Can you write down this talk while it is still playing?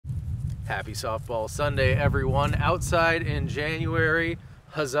Happy Softball Sunday, everyone. Outside in January,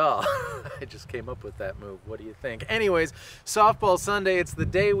 huzzah. I just came up with that move. What do you think? Anyways, Softball Sunday, it's the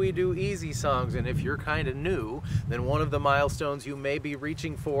day we do easy songs, and if you're kind of new, then one of the milestones you may be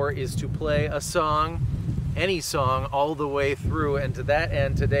reaching for is to play a song, any song, all the way through. And to that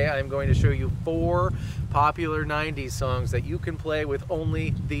end, today I'm going to show you 4 popular 90s songs that you can play with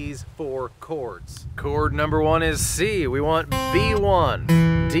only these 4 chords. Chord number 1 is C. We want B1,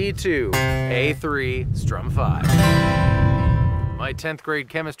 D2, A3, strum 5. My 10th grade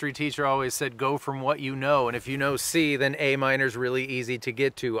chemistry teacher always said, go from what you know, and if you know C, then A minor's really easy to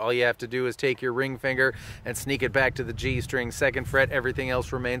get to. All you have to do is take your ring finger and sneak it back to the G string, 2nd fret, everything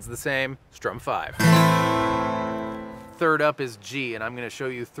else remains the same, strum 5. Third up is G, and I'm going to show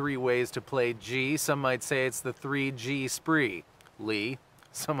you 3 ways to play G. Some might say it's the 3G spree. Lee.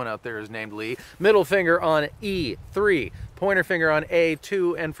 Someone out there is named Lee. Middle finger on E3, pointer finger on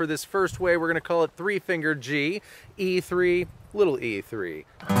A2, and for this first way, we're going to call it 3-finger G, E3, little E3.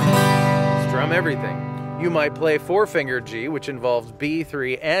 Strum everything. You might play 4-finger G, which involves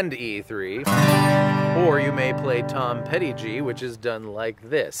B3 and E3, or you may play Tom Petty G, which is done like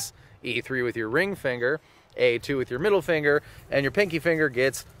this. E3 with your ring finger, A2 with your middle finger, and your pinky finger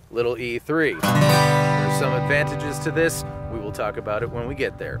gets little E3. There's some advantages to this. We will talk about it when we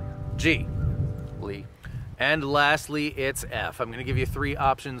get there. G, Lee. And lastly, it's F. I'm going to give you 3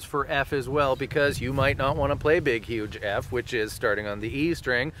 options for F as well, because you might not want to play big, huge F, which is starting on the E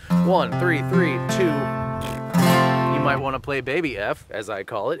string. 1, 3, 3, 2. You might want to play baby F, as I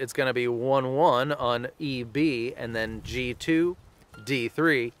call it. It's going to be 1, 1 on EB, and then G2,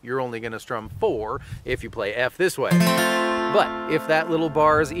 D3. You're only going to strum 4 if you play F this way. But if that little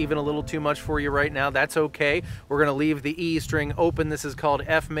bar is even a little too much for you right now, that's okay. We're going to leave the E string open. This is called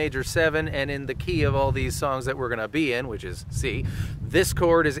F major 7, and in the key of all these songs that we're going to be in, which is C, this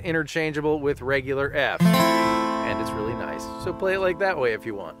chord is interchangeable with regular F, and it's really nice. So play it like that way if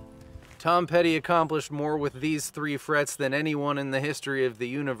you want. Tom Petty accomplished more with these 3 frets than anyone in the history of the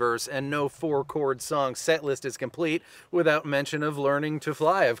universe, and no 4-chord song set list is complete without mention of Learning to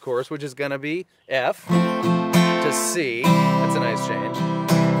Fly, of course, which is going to be F to C, that's a nice change,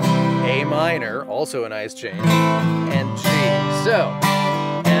 A minor, also a nice change, and G. So,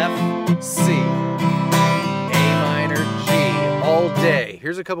 F, C, A minor, G, all day.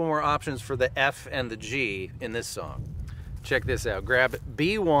 Here's a couple more options for the F and the G in this song. Check this out. Grab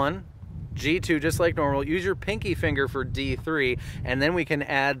B1, G2 just like normal, use your pinky finger for D3, and then we can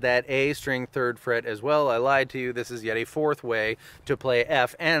add that A string 3rd fret as well. I lied to you, this is yet a 4th way to play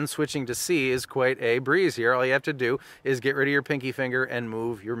F, and switching to C is quite a breeze here. All you have to do is get rid of your pinky finger and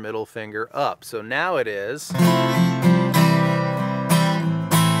move your middle finger up. So now it is...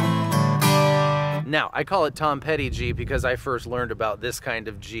 Now, I call it Tom Petty G because I first learned about this kind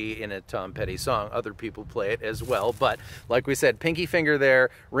of G in a Tom Petty song. Other people play it as well, but like we said, pinky finger there,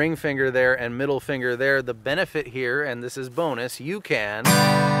 ring finger there, and middle finger there. The benefit here, and this is bonus, you can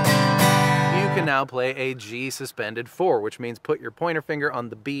now play a G suspended 4, which means put your pointer finger on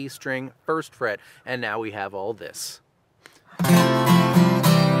the B string 1st fret, and now we have all this.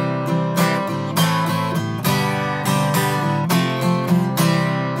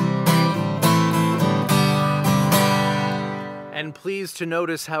 And please to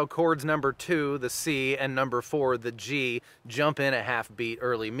notice how chords number 2, the C, and number 4, the G, jump in a half beat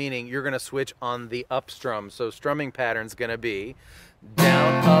early, meaning you're going to switch on the up strum. So strumming pattern's going to be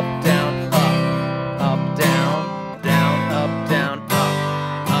down, up, down, up, up, down, down, up, down,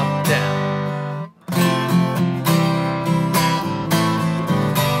 up, down.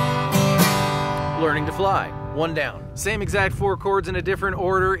 Learning to Fly, 1 down. Same exact 4 chords in a different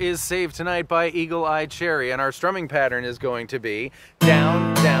order is Save Tonight by Eagle Eye Cherry, and our strumming pattern is going to be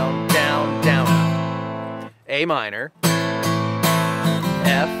down, down, down, down, A minor,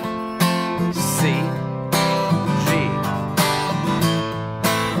 F, C, G,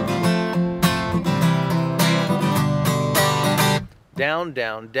 down,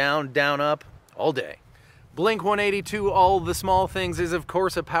 down, down, down, up, all day. Blink 182, All the Small Things is of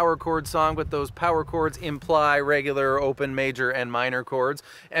course a power chord song, but those power chords imply regular open major and minor chords,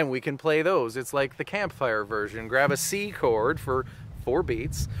 and we can play those. It's like the campfire version. Grab a C chord for 4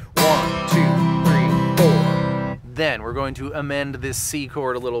 beats. 1, 2, 3, 4. Then we're going to amend this C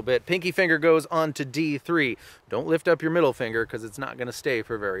chord a little bit. Pinky finger goes on to D3. Don't lift up your middle finger because it's not going to stay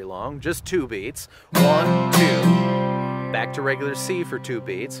for very long. Just 2 beats. 1, 2. Back to regular C for 2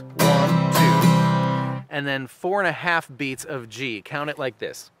 beats. 1, 2. And then 4.5 beats of G. Count it like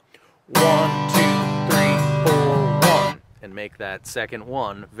this. 1, 2, 3, 4, 1. And make that second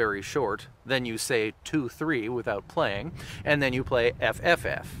 1 very short. Then you say 2, 3 without playing. And then you play F, F,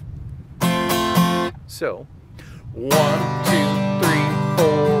 F. So 1, 2, 3,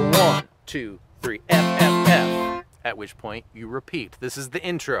 4, 1, 2, 3, F, F, F. At which point you repeat. This is the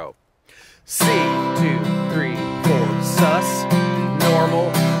intro. C, 2, 3, 4, sus, normal,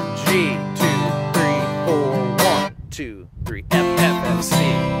 G, 2, 3, 4, 1, 2, 3, F, F, F, C.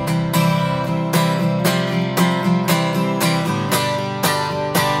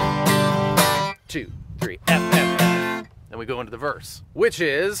 2, 3, F, F, F. Then we go into the verse, which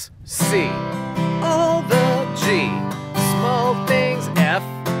is C. All the G, small things, F,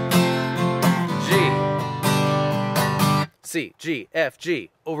 G. C, G, F,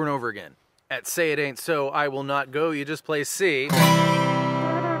 G, over and over again. At Say It Ain't So, I Will Not Go, you just play C.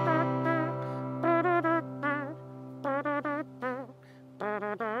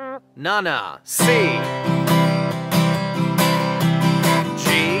 Na-na, C. G,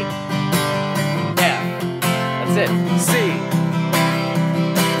 F. That's it, C.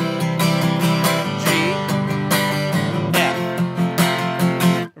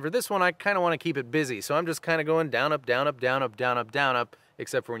 For this one, I kind of want to keep it busy, so I'm just kind of going down, up, down, up, down, up, down, up, down, up,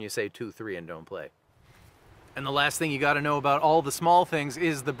 except for when you say 2, 3 and don't play. And the last thing you got to know about all the small things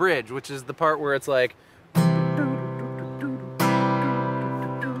is the bridge, which is the part where it's like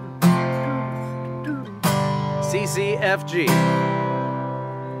C, C, F, G. Just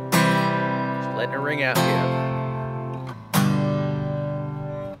letting it ring out here.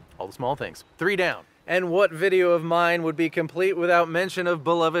 All the small things. 3 down. And what video of mine would be complete without mention of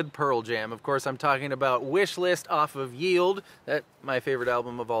beloved Pearl Jam? Of course, I'm talking about Wish List off of Yield, that's my favorite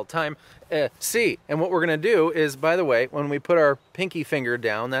album of all time, C. And what we're going to do is, by the way, when we put our pinky finger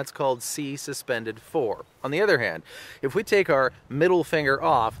down, that's called C suspended 4. On the other hand, if we take our middle finger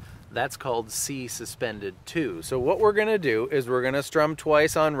off, that's called C suspended 2. So what we're going to do is we're going to strum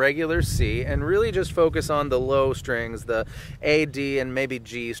twice on regular C and really just focus on the low strings, the A, D, and maybe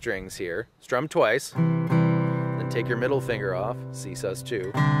G strings here. Strum twice, then take your middle finger off, C sus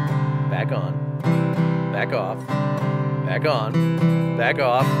 2, back on, back off, back on, back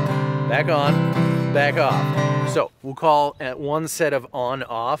off, back on, back off. So we'll call at one set of on,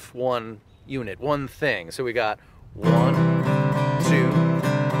 off, one unit, one thing. So we got 1, 2,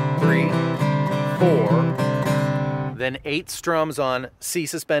 3, 4, then 8 strums on C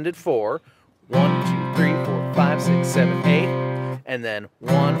suspended 4, 1, 2, 3, 4, 5, 6, 7, 8, and then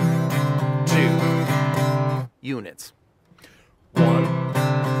 1, 2 units. 1, 2,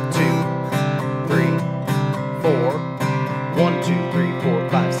 3, 4, 1, 2, 3, 4,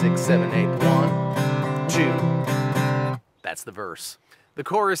 5, 6, 7, 8, 1, 2. That's the verse. The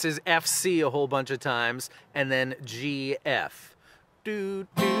chorus is F, C a whole bunch of times, and then G, F. Do,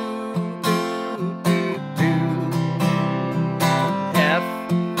 do, do, do, do. F,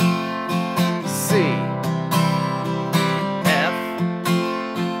 C, F,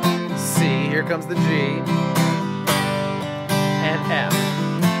 C, here comes the G, and F.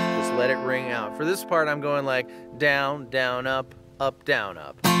 Just let it ring out. For this part, I'm going like down, down, up, down,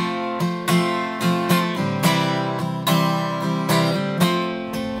 up.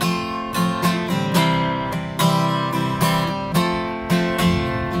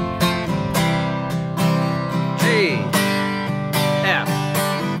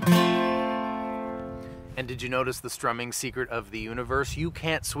 And did you notice the strumming secret of the universe? You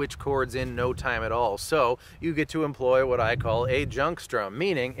can't switch chords in no time at all, so you get to employ what I call a junk strum,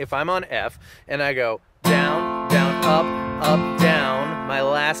 meaning if I'm on F and I go down, down, up, down, my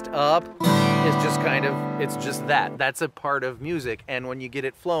last up is just kind of, it's just that. That's a part of music, and when you get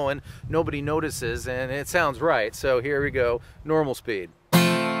it flowing, nobody notices, and it sounds right. So here we go, normal speed.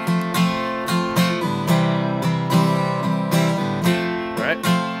 Right?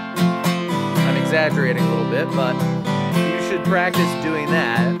 Exaggerating a little bit, but you should practice doing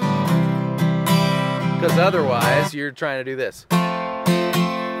that, because otherwise you're trying to do this, and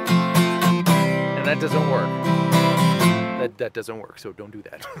that doesn't work. That doesn't work, so don't do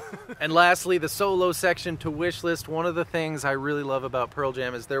that. And lastly, the solo section to Wish List. One of the things I really love about Pearl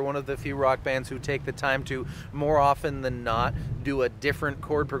Jam is they're one of the few rock bands who take the time to, more often than not, do a different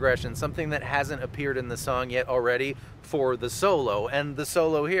chord progression, something that hasn't appeared in the song yet already for the solo. And the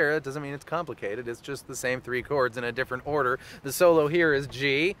solo here, it doesn't mean it's complicated, it's just the same 3 chords in a different order. The solo here is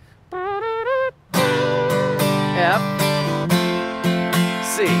G, F,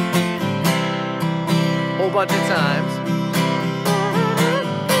 C. Whole bunch of times.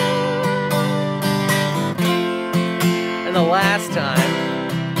 And the last time,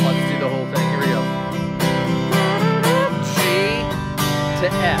 let's do the whole thing. Here we go. G to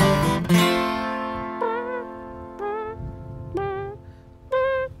F.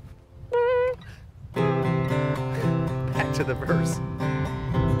 Back to the verse.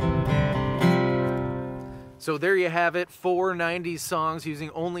 So there you have it, 4 90s songs using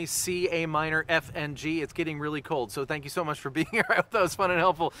only C, A minor, F, and G. It's getting really cold, so thank you so much for being here. I hope that was fun and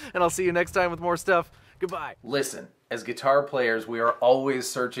helpful, and I'll see you next time with more stuff. Goodbye. Listen, as guitar players, we are always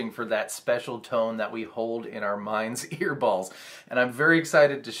searching for that special tone that we hold in our mind's earballs. And I'm very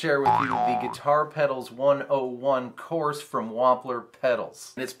excited to share with you the Guitar Pedals 101 course from Wampler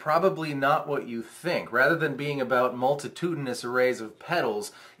Pedals. And it's probably not what you think. Rather than being about multitudinous arrays of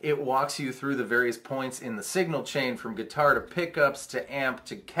pedals, it walks you through the various points in the signal chain from guitar to pickups to amp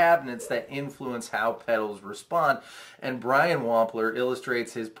to cabinets that influence how pedals respond. And Brian Wampler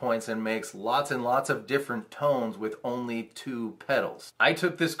illustrates his points and makes lots and lots of different tones with only 2 pedals. I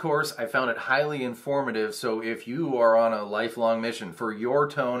took this course, I found it highly informative, so if you are on a lifelong mission for your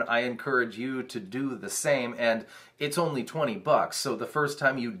tone, I encourage you to do the same, and it's only 20 bucks, so the first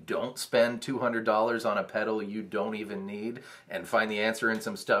time you don't spend $200 on a pedal you don't even need and find the answer in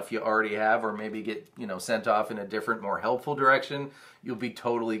some stuff you already have, or maybe get, sent off in a different, more helpful direction, you'll be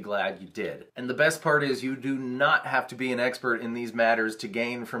totally glad you did. And the best part is you do not have to be an expert in these matters to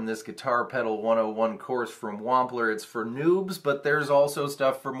gain from this Guitar Pedal 101 course from Wampler. It's for noobs, but there's also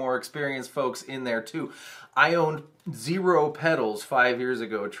stuff for more experienced folks in there too. I owned 0 pedals 5 years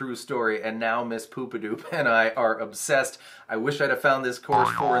ago, true story, and now Miss Poopadoop and I are obsessed. I wish I'd have found this course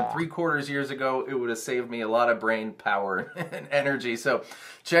 4 3/4 years ago. It would have saved me a lot of brain power and energy. So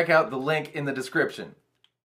check out the link in the description.